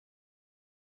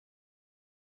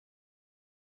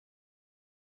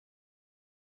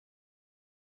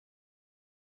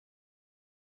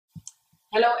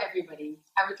Hello everybody,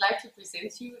 I would like to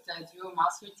present you the dual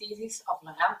master thesis of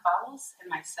Lauranne Pauwels and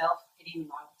myself, Eline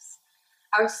Lauwers.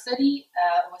 Our study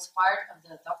was part of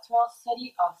the doctoral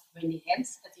study of Wendy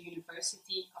Hens at the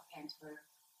University of Antwerp.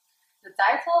 The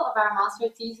title of our master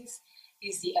thesis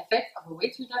is The Effect of a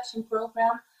Weight Reduction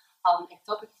Program on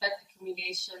Ectopic Fat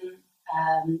Accumulation,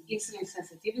 Insulin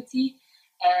Sensitivity,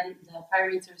 and the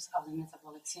Parameters of the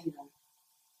Metabolic Syndrome.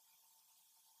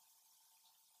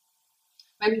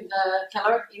 When the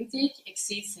caloric intake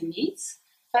exceeds the needs,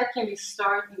 fat can be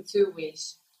stored in two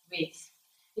ways.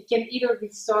 It can either be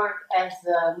stored as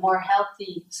the more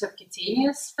healthy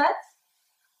subcutaneous fat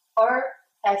or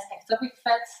as ectopic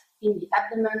fat in the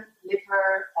abdomen,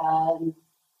 liver,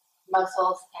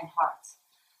 muscles, and heart.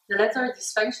 The latter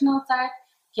dysfunctional type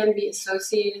can be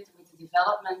associated with the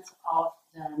development of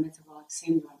the metabolic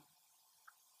syndrome.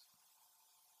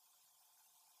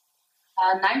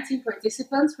 19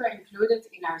 participants were included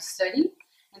in our study,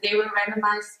 and they were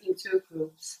randomized in two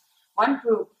groups. One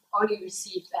group only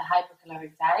received a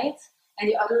hypocaloric diet, and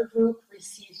the other group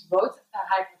received both a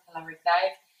hypocaloric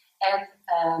diet and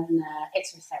an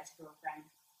exercise program.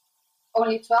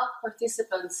 Only 12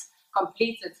 participants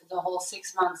completed the whole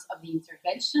 6 months of the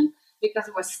intervention because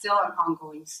it was still an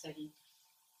ongoing study.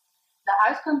 The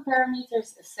outcome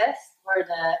parameters assessed were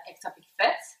the ectopic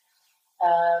fat,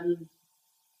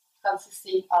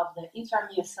 consisting of the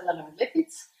intracellular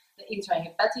lipids, the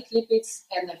intrahepatic lipids,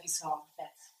 and the visceral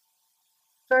fat.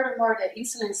 Furthermore, the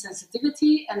insulin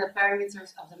sensitivity and the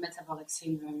parameters of the metabolic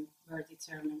syndrome were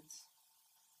determined.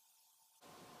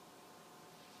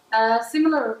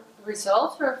 Similar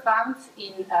results were found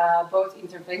in both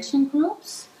intervention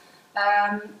groups,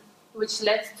 which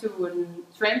led to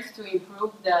a trend to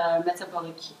improve the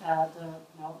metabolic,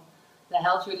 the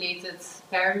health-related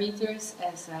parameters,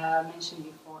 as mentioned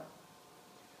before.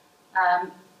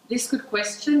 This could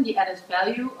question the added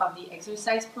value of the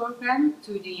exercise program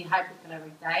to the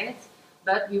hypocaloric diet,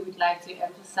 but we would like to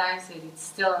emphasize that it's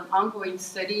still an ongoing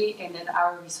study and that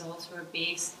our results were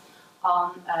based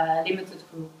on a limited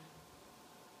group.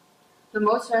 The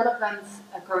most relevant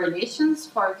correlations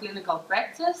for clinical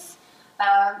practice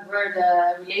were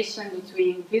the relation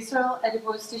between visceral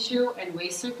adipose tissue and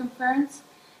waist circumference,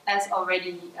 as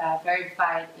already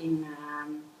verified in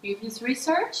previous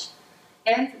research,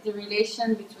 and the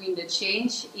relation between the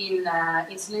change in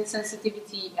insulin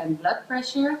sensitivity and blood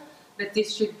pressure, but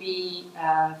this should be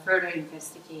further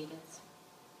investigated.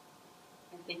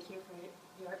 And thank you for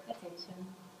your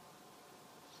attention.